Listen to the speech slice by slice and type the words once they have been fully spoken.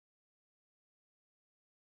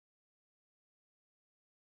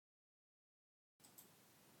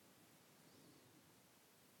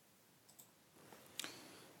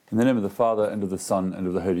In the name of the Father, and of the Son, and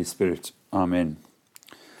of the Holy Spirit. Amen.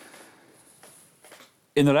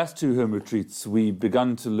 In the last two home retreats, we've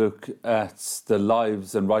begun to look at the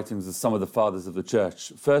lives and writings of some of the fathers of the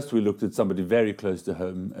Church. First, we looked at somebody very close to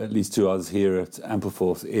home, at least to us here at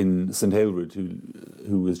Ampleforth in St Aelred,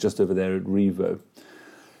 who was just over there at Revo.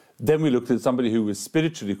 Then we looked at somebody who was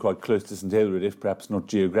spiritually quite close to St Aelred, if perhaps not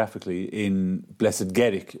geographically, in Blessed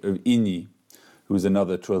Gerric of Igny, who was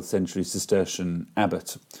another 12th century Cistercian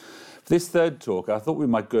abbot. For this third talk, I thought we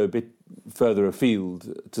might go a bit further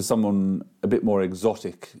afield to someone a bit more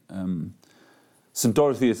exotic, St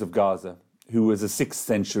Dorotheus of Gaza, who was a 6th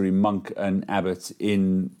century monk and abbot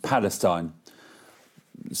in Palestine,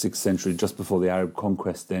 6th century, just before the Arab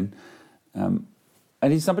conquest then.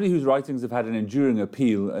 And he's somebody whose writings have had an enduring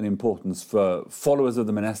appeal and importance for followers of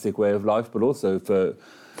the monastic way of life, but also for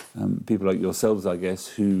people like yourselves, I guess,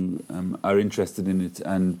 who are interested in it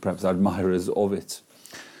and perhaps admirers of it.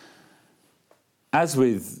 As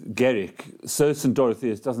with Gerric, so St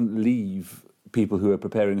Dorotheus doesn't leave people who are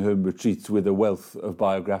preparing home retreats with a wealth of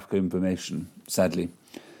biographical information, sadly.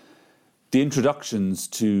 The introductions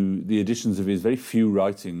to the editions of his very few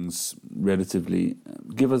writings, relatively,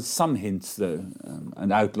 give us some hints, though,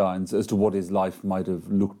 and outlines as to what his life might have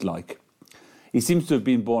looked like. He seems to have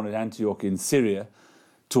been born at Antioch in Syria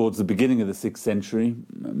towards the beginning of the 6th century,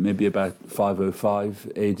 maybe about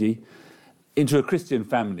 505 AD, into a Christian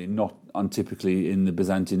family, not untypically in the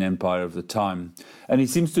Byzantine Empire of the time. And he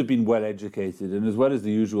seems to have been well educated, and as well as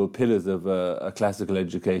the usual pillars of a classical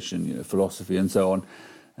education, philosophy and so on,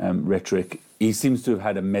 rhetoric, he seems to have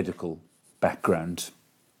had a medical background.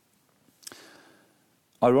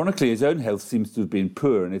 Ironically, his own health seems to have been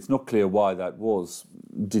poor, and it's not clear why that was.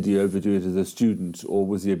 Did he overdo it as a student, or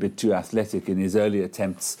was he a bit too athletic in his early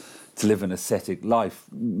attempts to live an ascetic life?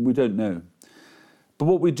 We don't know. But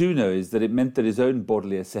what we do know is that it meant that his own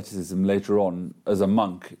bodily asceticism later on, as a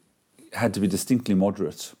monk, had to be distinctly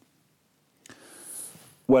moderate.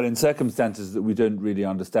 Well, in circumstances that we don't really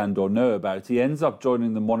understand or know about, he ends up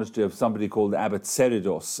joining the monastery of somebody called Abbot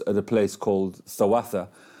Ceridos at a place called Thawatha,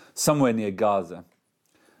 somewhere near Gaza,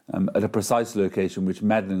 at a precise location which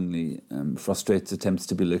maddeningly frustrates attempts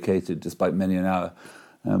to be located, despite many an hour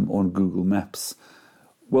on Google Maps.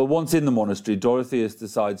 Well, once in the monastery, Dorotheus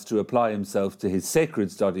decides to apply himself to his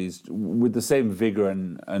sacred studies with the same vigour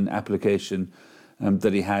and application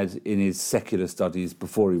that he had in his secular studies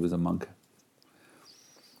before he was a monk.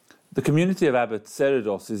 The community of Abbot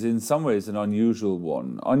Ceridos is in some ways an unusual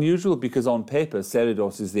one. Unusual because on paper,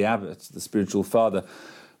 Ceridos is the abbot, the spiritual father,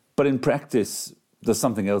 but in practice, there's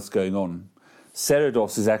something else going on.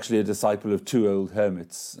 Ceridos is actually a disciple of two old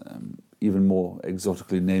hermits, even more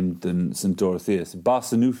exotically named than St Dorotheus,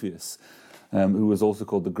 Barsanuphius, who was also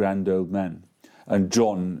called the Grand Old Man, and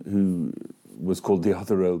John, who was called the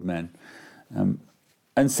Other Old Man. And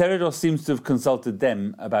Ceridos seems to have consulted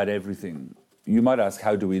them about everything. You might ask,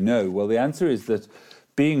 how do we know? Well, the answer is that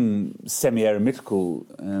being semi-eremitical,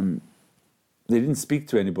 they didn't speak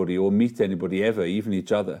to anybody or meet anybody ever, even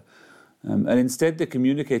each other. And instead they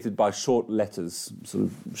communicated by short letters, sort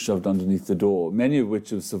of shoved underneath the door, many of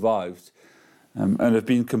which have survived and have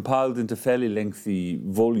been compiled into fairly lengthy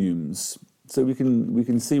volumes. So we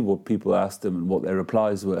can see what people asked them and what their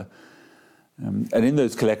replies were. And in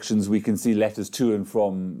those collections we can see letters to and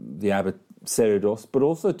from the abbot Ceridos, but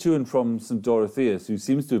also to and from St Dorotheus, who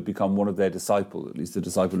seems to have become one of their disciples, at least a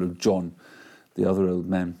disciple of John, the other old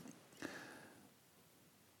man.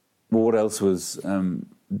 Well, what else was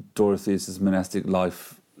Dorotheus' monastic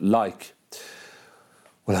life like?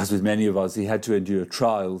 Well, as with many of us, he had to endure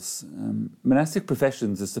trials. Monastic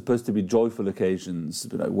professions are supposed to be joyful occasions, a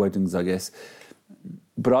bit like weddings, I guess.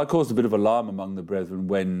 But I caused a bit of alarm among the brethren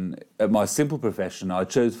when, at my simple profession, I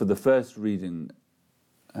chose for the first reading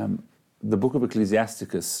the book of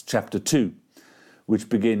Ecclesiasticus, chapter 2, which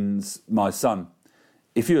begins, "My son,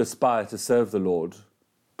 if you aspire to serve the Lord,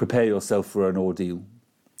 prepare yourself for an ordeal."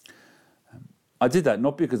 I did that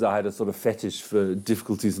not because I had a sort of fetish for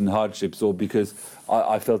difficulties and hardships, or because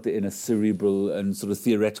I felt it in a cerebral and sort of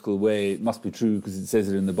theoretical way. It must be true because it says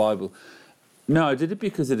it in the Bible. No, I did it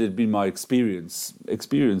because it had been my experience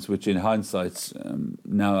which in hindsight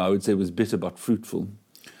now I would say was bitter but fruitful.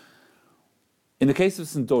 In the case of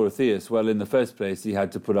St Dorotheus, well, in the first place, he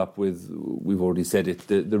had to put up with, we've already said it,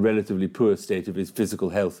 the relatively poor state of his physical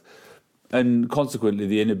health, and consequently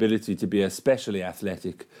the inability to be especially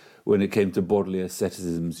athletic when it came to bodily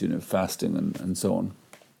asceticisms, fasting and so on.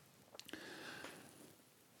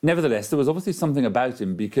 Nevertheless, there was obviously something about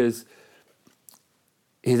him because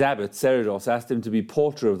his abbot, Ceridos, asked him to be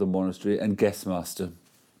porter of the monastery and guest master.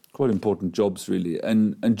 Quite important jobs, really.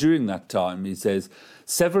 And during that time, he says,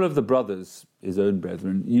 several of the brothers, his own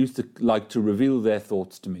brethren, used to like to reveal their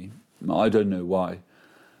thoughts to me. I don't know why.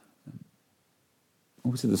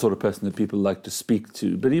 Obviously the sort of person that people like to speak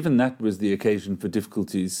to. But even that was the occasion for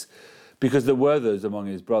difficulties, because there were those among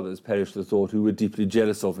his brothers, perish the thought, who were deeply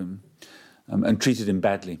jealous of him and treated him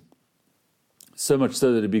badly. So much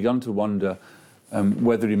so that he began to wonder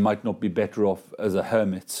whether he might not be better off as a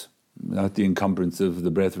hermit, without the encumbrance of the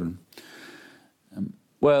brethren.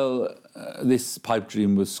 This pipe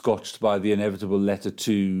dream was scotched by the inevitable letter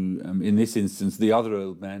to, in this instance, the other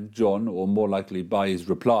old man, John, or more likely by his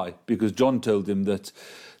reply, because John told him that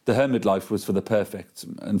the hermit life was for the perfect,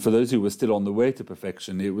 and for those who were still on the way to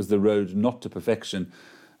perfection, it was the road not to perfection,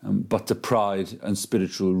 but to pride and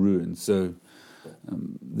spiritual ruin. So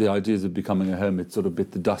the ideas of becoming a hermit sort of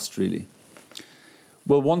bit the dust, really.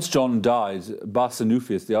 Well, once John died,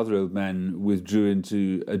 Dorotheus, the other old man, withdrew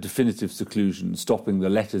into a definitive seclusion, stopping the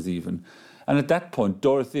letters even. And at that point,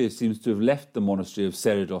 Dorotheus seems to have left the monastery of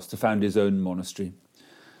Cedd to found his own monastery.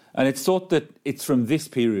 And it's thought that it's from this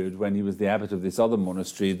period, when he was the abbot of this other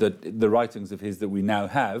monastery, that the writings of his that we now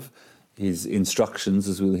have, his instructions,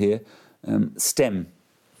 as we'll hear, stem.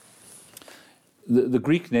 The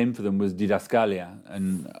Greek name for them was didaskalia,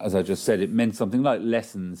 and as I just said, it meant something like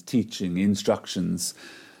lessons, teaching, instructions,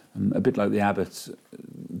 a bit like the abbot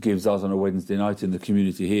gives us on a Wednesday night in the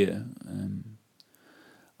community here. And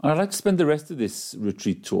I'd like to spend the rest of this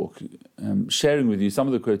retreat talk sharing with you some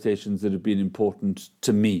of the quotations that have been important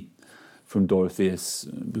to me from Dorotheus,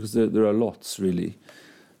 because there are lots, really.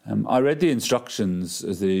 I read the instructions,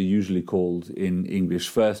 as they're usually called in English,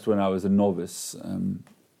 first when I was a novice,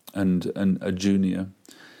 and a junior.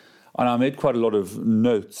 And I made quite a lot of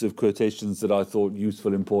notes of quotations that I thought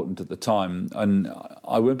useful, important at the time. And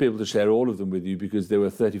I won't be able to share all of them with you because there were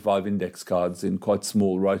 35 index cards in quite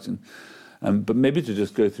small writing. But maybe to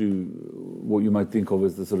just go through what you might think of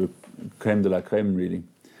as the sort of creme de la creme, really,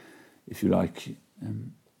 if you like.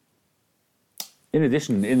 In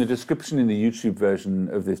addition, in the description in the YouTube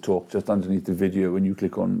version of this talk, just underneath the video, when you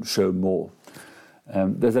click on Show More,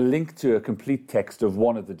 there's a link to a complete text of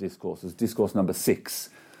one of the discourses, discourse number 6,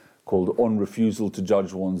 called On Refusal to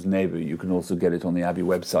Judge One's Neighbour. You can also get it on the Abbey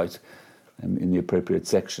website in the appropriate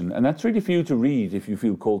section. And that's really for you to read if you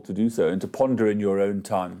feel called to do so, and to ponder in your own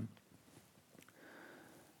time.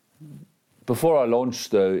 Before I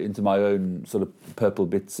launch, though, into my own sort of purple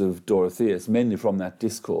bits of Dorotheus, mainly from that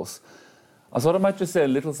discourse, I thought I might just say a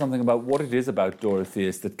little something about what it is about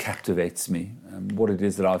Dorotheus that captivates me, and what it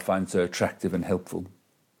is that I find so attractive and helpful.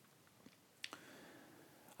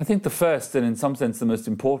 I think the first, and in some sense the most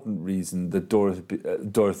important reason that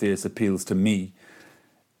Dorotheus appeals to me,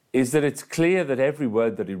 is that it's clear that every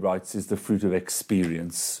word that he writes is the fruit of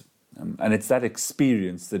experience. And it's that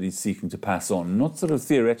experience that he's seeking to pass on, not sort of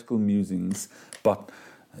theoretical musings, but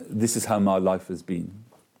this is how my life has been.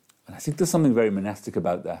 And I think there's something very monastic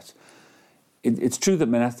about that. It's true that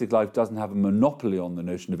monastic life doesn't have a monopoly on the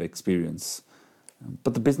notion of experience,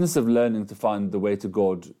 but the business of learning to find the way to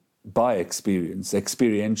God by experience,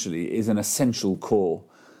 experientially, is an essential core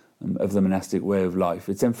of the monastic way of life.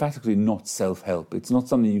 It's emphatically not self-help. It's not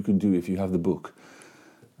something you can do if you have the book,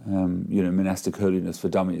 Monastic Holiness for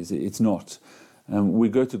Dummies. It's not. We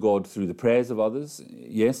go to God through the prayers of others,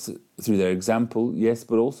 yes, through their example, yes,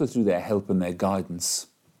 but also through their help and their guidance.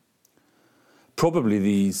 Probably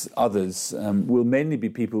these others will mainly be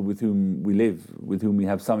people with whom we live, with whom we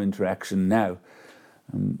have some interaction now,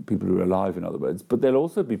 people who are alive, in other words. But there'll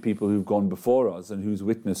also be people who've gone before us and whose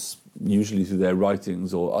witness, usually through their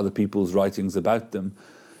writings or other people's writings about them,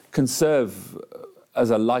 can serve as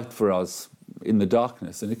a light for us in the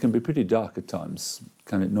darkness. And it can be pretty dark at times,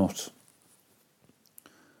 can it not?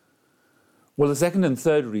 Well, the second and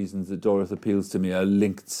third reasons that Dorotheus appeals to me are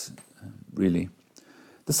linked, really.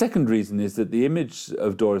 The second reason is that the image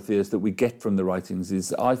of Dorotheus that we get from the writings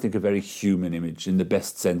is, I think, a very human image in the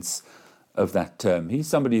best sense of that term. He's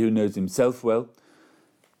somebody who knows himself well,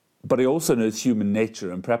 but he also knows human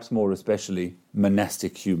nature, and perhaps more especially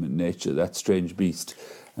monastic human nature, that strange beast,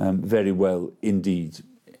 very well indeed.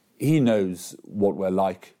 He knows what we're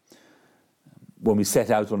like. When we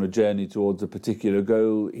set out on a journey towards a particular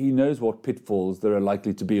goal, he knows what pitfalls there are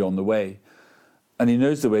likely to be on the way. And he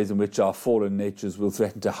knows the ways in which our fallen natures will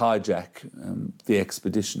threaten to hijack the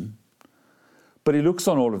expedition. But he looks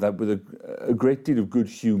on all of that with a great deal of good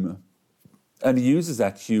humour. And he uses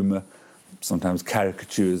that humour, sometimes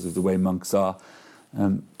caricatures of the way monks are,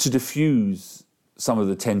 to diffuse some of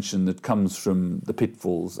the tension that comes from the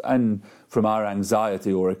pitfalls and from our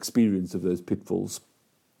anxiety or experience of those pitfalls.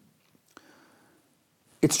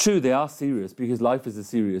 It's true they are serious because life is a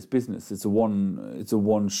serious business. It's a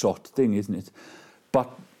one-shot thing, isn't it?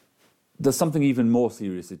 But there's something even more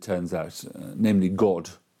serious, it turns out, namely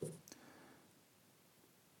God.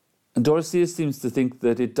 And Dorotheus seems to think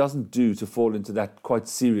that it doesn't do to fall into that quite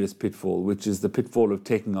serious pitfall, which is the pitfall of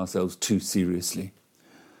taking ourselves too seriously.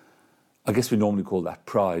 I guess we normally call that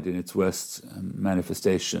pride in its worst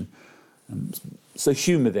manifestation. So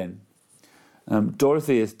humour then.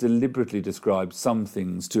 Dorotheus deliberately describes some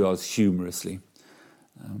things to us humorously.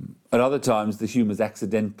 At other times, the humour is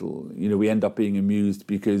accidental. We end up being amused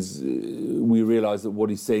because we realise that what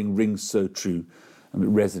he's saying rings so true. It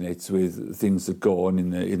resonates with things that go on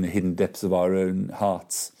in the hidden depths of our own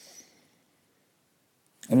hearts.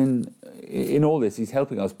 And in all this, he's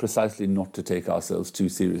helping us precisely not to take ourselves too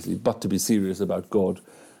seriously, but to be serious about God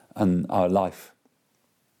and our life.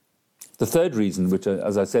 The third reason, which,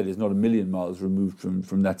 as I said, is not a million miles removed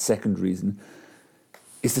from that second reason,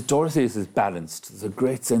 is that Dorotheus is balanced. There's a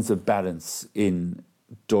great sense of balance in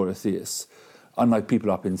Dorotheus. Unlike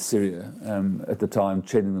people up in Syria at the time,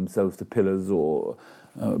 chaining themselves to pillars or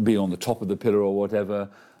being on the top of the pillar or whatever,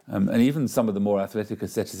 and even some of the more athletic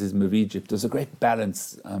asceticism of Egypt, there's a great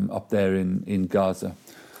balance up there in Gaza.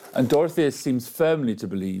 And Dorotheus seems firmly to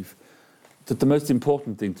believe that the most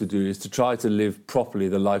important thing to do is to try to live properly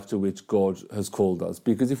the life to which God has called us.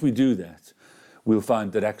 Because if we do that, we'll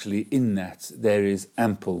find that actually in that there is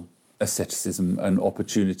ample asceticism and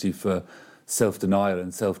opportunity for self-denial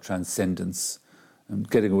and self-transcendence, and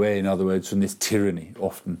getting away, in other words, from this tyranny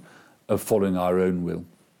often of following our own will.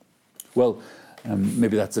 Well,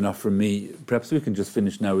 maybe that's enough from me. Perhaps we can just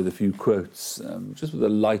finish now with a few quotes, just with the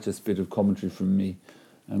lightest bit of commentary from me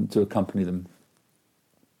to accompany them.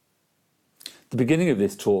 The beginning of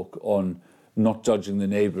this talk on not judging the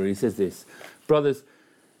neighbour, he says this: "Brothers,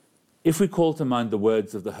 if we call to mind the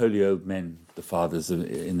words of the holy old men, the fathers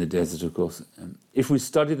in the desert, of course, if we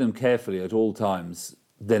study them carefully at all times,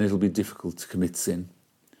 then it'll be difficult to commit sin.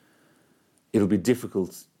 It'll be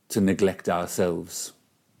difficult to neglect ourselves.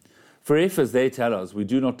 For if, as they tell us, we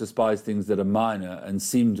do not despise things that are minor and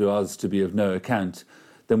seem to us to be of no account,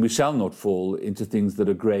 then we shall not fall into things that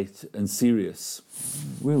are great and serious."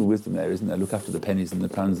 Real wisdom there, isn't there? Look after the pennies and the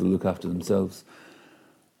pounds will look after themselves.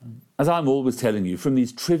 As I'm always telling you, from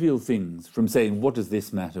these trivial things, from saying, what does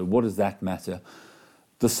this matter, what does that matter,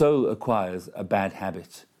 the soul acquires a bad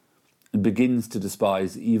habit and begins to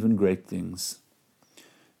despise even great things.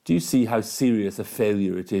 Do you see how serious a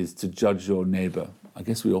failure it is to judge your neighbour? I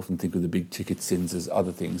guess we often think of the big ticket sins as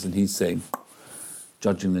other things, and he's saying,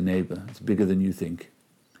 judging the neighbour, it's bigger than you think.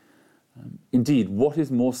 Indeed, what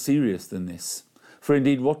is more serious than this? For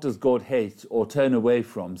indeed, what does God hate or turn away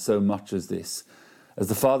from so much as this? As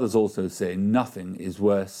the fathers also say, nothing is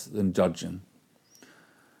worse than judging.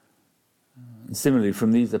 And similarly,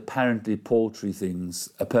 from these apparently paltry things,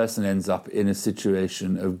 a person ends up in a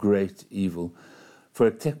situation of great evil.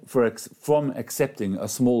 From accepting a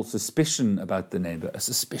small suspicion about the neighbour, a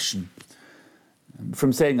suspicion.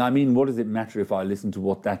 From saying, what does it matter if I listen to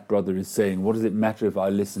what that brother is saying? What does it matter if I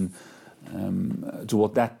listen to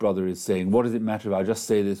what that brother is saying? What does it matter if I just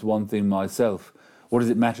say this one thing myself? What does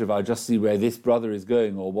it matter if I just see where this brother is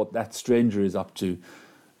going or what that stranger is up to?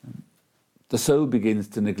 The soul begins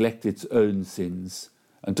to neglect its own sins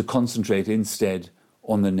and to concentrate instead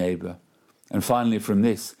on the neighbour. And finally, from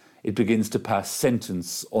this, it begins to pass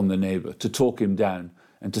sentence on the neighbour, to talk him down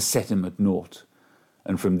and to set him at naught.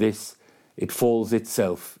 And from this, it falls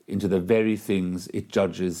itself into the very things it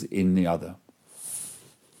judges in the other.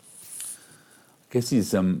 I guess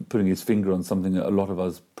he's putting his finger on something that a lot of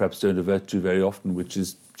us perhaps don't avert to very often, which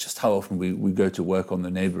is just how often we go to work on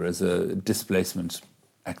the neighbour as a displacement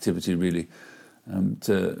activity, really,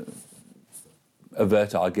 to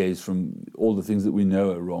avert our gaze from all the things that we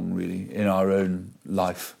know are wrong, really, in our own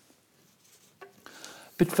life.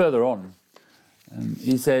 A bit further on,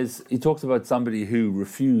 he talks about somebody who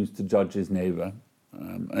refused to judge his neighbour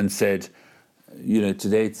and said,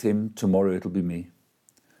 today it's him, tomorrow it'll be me.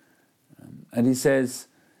 And he says,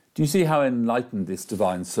 do you see how enlightened this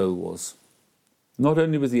divine soul was? Not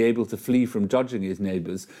only was he able to flee from judging his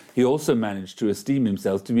neighbours, he also managed to esteem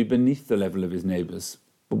himself to be beneath the level of his neighbours.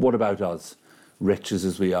 But what about us, wretches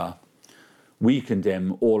as we are? We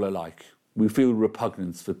condemn all alike. We feel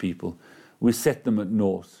repugnance for people. We set them at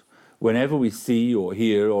naught whenever we see or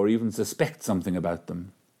hear or even suspect something about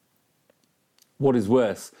them. What is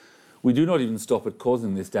worse, we do not even stop at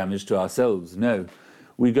causing this damage to ourselves, no.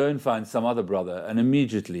 We go and find some other brother and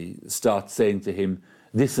immediately start saying to him,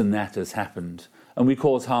 this and that has happened, and we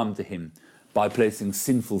cause harm to him by placing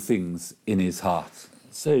sinful things in his heart.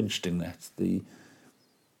 It's so interesting that the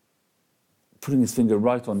putting his finger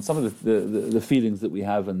right on some of the feelings that we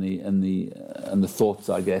have and the thoughts,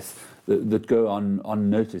 I guess, that go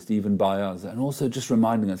unnoticed even by us, and also just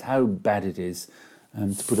reminding us how bad it is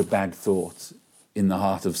to put a bad thought in the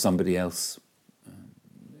heart of somebody else.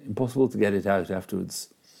 Impossible to get it out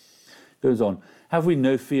afterwards. Goes on, have we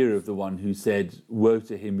no fear of the one who said, woe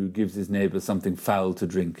to him who gives his neighbour something foul to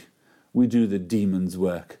drink? We do the demon's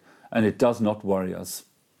work, and it does not worry us.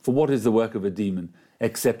 For what is the work of a demon,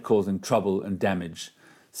 except causing trouble and damage?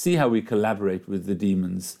 See how we collaborate with the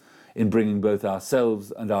demons in bringing both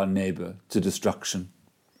ourselves and our neighbour to destruction.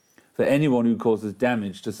 For anyone who causes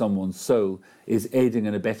damage to someone's soul is aiding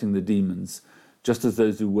and abetting the demons, just as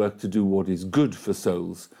those who work to do what is good for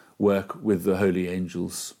souls work with the holy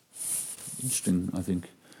angels. Interesting, I think.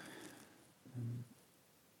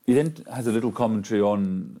 He then has a little commentary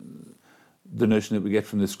on the notion that we get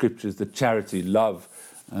from the scriptures that charity, love,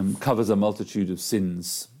 covers a multitude of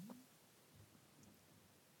sins.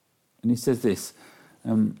 And he says this,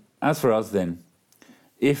 as for us then,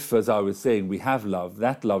 if, as I was saying, we have love,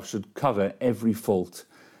 that love should cover every fault,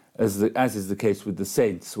 as is the case with the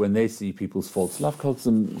saints when they see people's faults. Love covers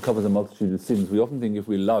a multitude of sins. We often think if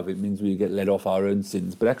we love, it means we get let off our own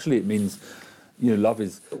sins, but actually it means, love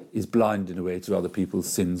is blind in a way to other people's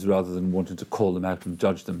sins rather than wanting to call them out and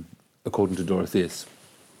judge them, according to Dorotheus.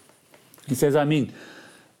 He says,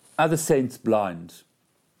 are the saints blind?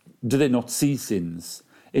 Do they not see sins?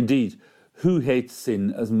 Indeed, who hates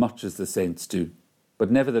sin as much as the saints do?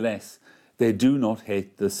 But nevertheless, they do not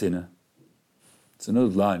hate the sinner. It's an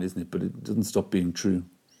old line, isn't it? But it doesn't stop being true.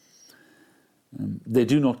 They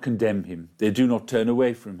do not condemn him. They do not turn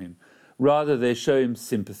away from him. Rather, they show him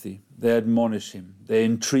sympathy. They admonish him. They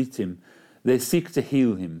entreat him. They seek to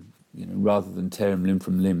heal him, rather than tear him limb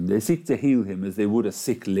from limb. They seek to heal him as they would a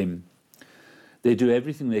sick limb. They do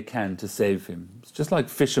everything they can to save him. It's just like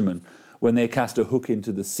fishermen when they cast a hook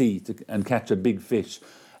into the sea and catch a big fish,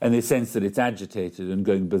 and they sense that it's agitated and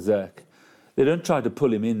going berserk. They don't try to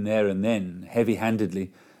pull him in there and then,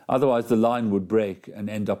 heavy-handedly, otherwise the line would break and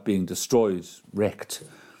end up being destroyed, wrecked.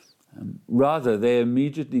 Rather, they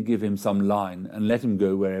immediately give him some line and let him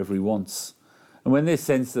go wherever he wants. And when they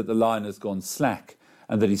sense that the line has gone slack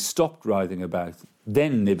and that he's stopped writhing about,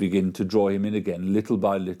 then they begin to draw him in again, little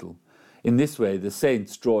by little. In this way, the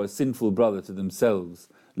saints draw a sinful brother to themselves,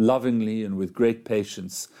 lovingly and with great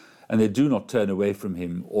patience, and they do not turn away from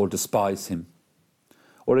him or despise him.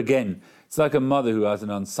 Or again, it's like a mother who has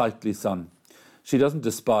an unsightly son. She doesn't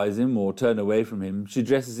despise him or turn away from him. She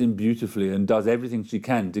dresses him beautifully and does everything she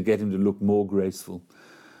can to get him to look more graceful.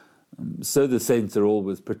 So the saints are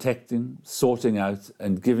always protecting, sorting out,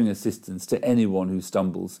 and giving assistance to anyone who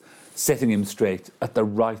stumbles, setting him straight at the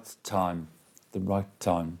right time,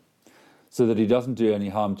 so that he doesn't do any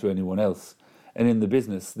harm to anyone else. And in the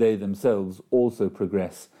business, they themselves also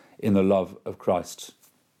progress in the love of Christ.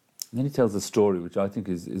 And then he tells a story which I think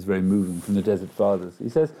is very moving from the Desert Fathers. He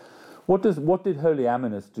says, what did holy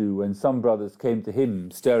Amminus do when some brothers came to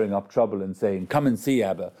him stirring up trouble and saying, come and see,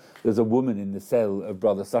 Abba, there's a woman in the cell of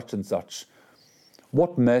brother such and such.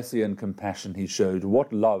 What mercy and compassion he showed,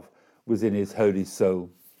 what love was in his holy soul.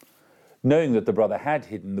 Knowing that the brother had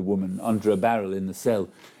hidden the woman under a barrel in the cell,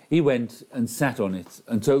 he went and sat on it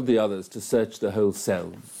and told the others to search the whole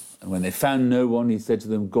cell. And when they found no one, he said to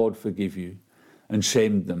them, God forgive you, and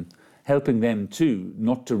shamed them, helping them too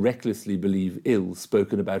not to recklessly believe ill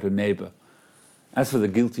spoken about a neighbour. As for the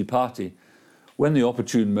guilty party, when the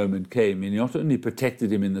opportune moment came, he not only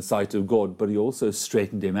protected him in the sight of God, but he also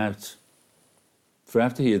straightened him out. For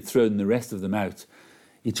after he had thrown the rest of them out,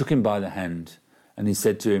 he took him by the hand, and he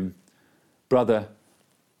said to him, Brother,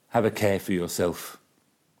 have a care for yourself.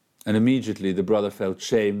 And immediately the brother felt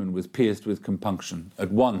shame and was pierced with compunction.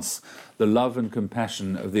 At once, the love and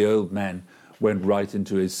compassion of the old man went right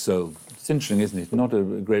into his soul. It's interesting, isn't it? Not a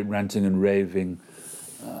great ranting and raving,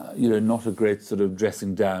 not a great sort of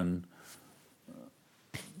dressing down,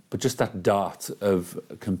 but just that dart of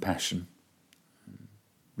compassion.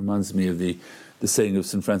 Reminds me of the saying of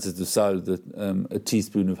St. Francis de Sales that a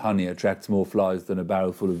teaspoon of honey attracts more flies than a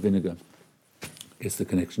barrel full of vinegar. I guess the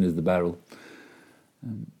connection is the barrel.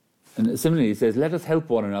 And similarly, he says, let us help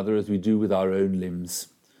one another as we do with our own limbs.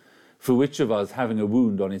 For which of us, having a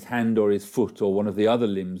wound on his hand or his foot or one of the other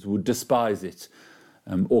limbs, would despise it,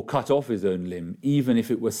 or cut off his own limb, even if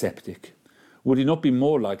it were septic? Would he not be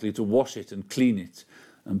more likely to wash it and clean it,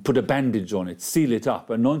 and put a bandage on it, seal it up,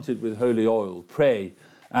 anoint it with holy oil, pray,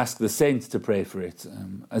 ask the saints to pray for it,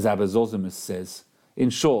 as Abba Zosimus says? In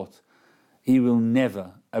short, he will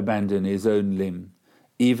never abandon his own limb,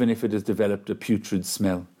 even if it has developed a putrid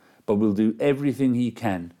smell, but will do everything he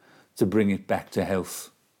can to bring it back to health.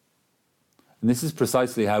 And this is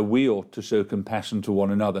precisely how we ought to show compassion to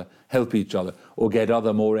one another, help each other, or get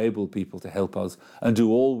other more able people to help us, and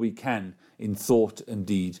do all we can in thought and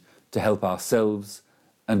deed to help ourselves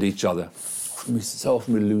and each other. So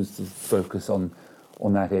often we lose the focus on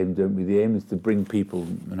that aim, don't we? The aim is to bring people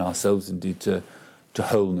and ourselves indeed to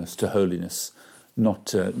wholeness, to holiness, not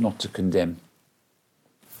to condemn.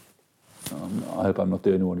 I hope I'm not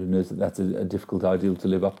the only one who knows that that's a difficult ideal to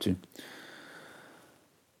live up to.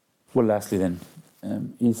 Well, lastly then,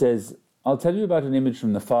 he says, I'll tell you about an image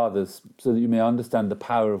from the Fathers so that you may understand the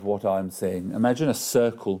power of what I'm saying. Imagine a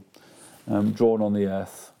circle drawn on the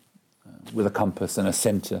earth with a compass and a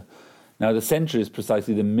centre. Now, the centre is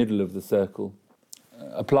precisely the middle of the circle.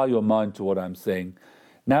 Apply your mind to what I'm saying.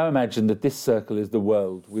 Now imagine that this circle is the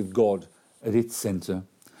world with God at its centre,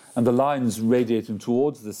 and the lines radiating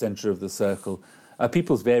towards the centre of the circle are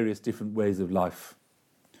people's various different ways of life.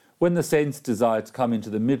 When the saints desire to come into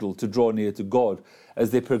the middle, to draw near to God,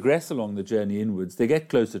 as they progress along the journey inwards, they get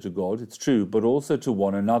closer to God, it's true, but also to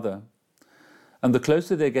one another. And the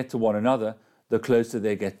closer they get to one another, the closer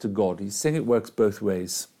they get to God. He's saying it works both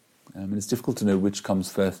ways. And it's difficult to know which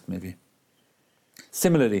comes first, maybe.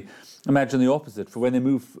 Similarly, imagine the opposite. For when they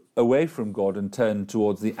move away from God and turn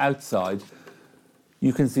towards the outside,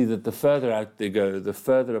 you can see that the further out they go, the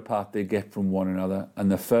further apart they get from one another, and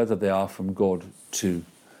the further they are from God too.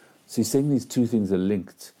 So he's saying these two things are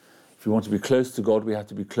linked. If we want to be close to God, we have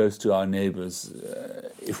to be close to our neighbours.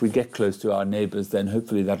 If we get close to our neighbours, then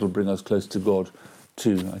hopefully that'll bring us close to God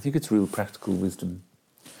too. I think it's real practical wisdom.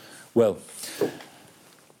 Well,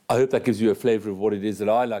 I hope that gives you a flavour of what it is that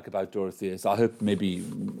I like about Dorotheus. I hope maybe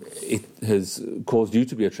it has caused you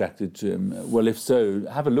to be attracted to him. Well, if so,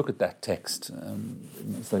 have a look at that text.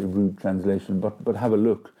 It's like a rude translation, but have a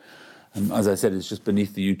look. As I said, it's just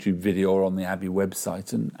beneath the YouTube video or on the Abbey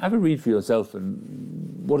website. And have a read for yourself.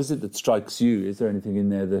 And what is it that strikes you? Is there anything in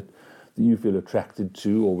there that you feel attracted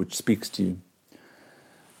to or which speaks to you?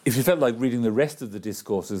 If you felt like reading the rest of the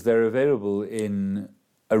discourses, they're available in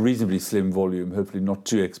a reasonably slim volume, hopefully not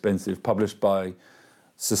too expensive, published by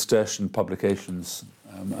Cistercian Publications.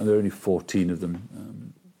 And there are only 14 of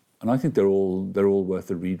them. And I think they're all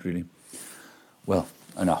worth a read, really. Well,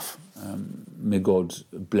 enough. May God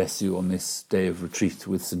bless you on this day of retreat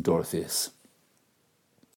with St. Dorotheus.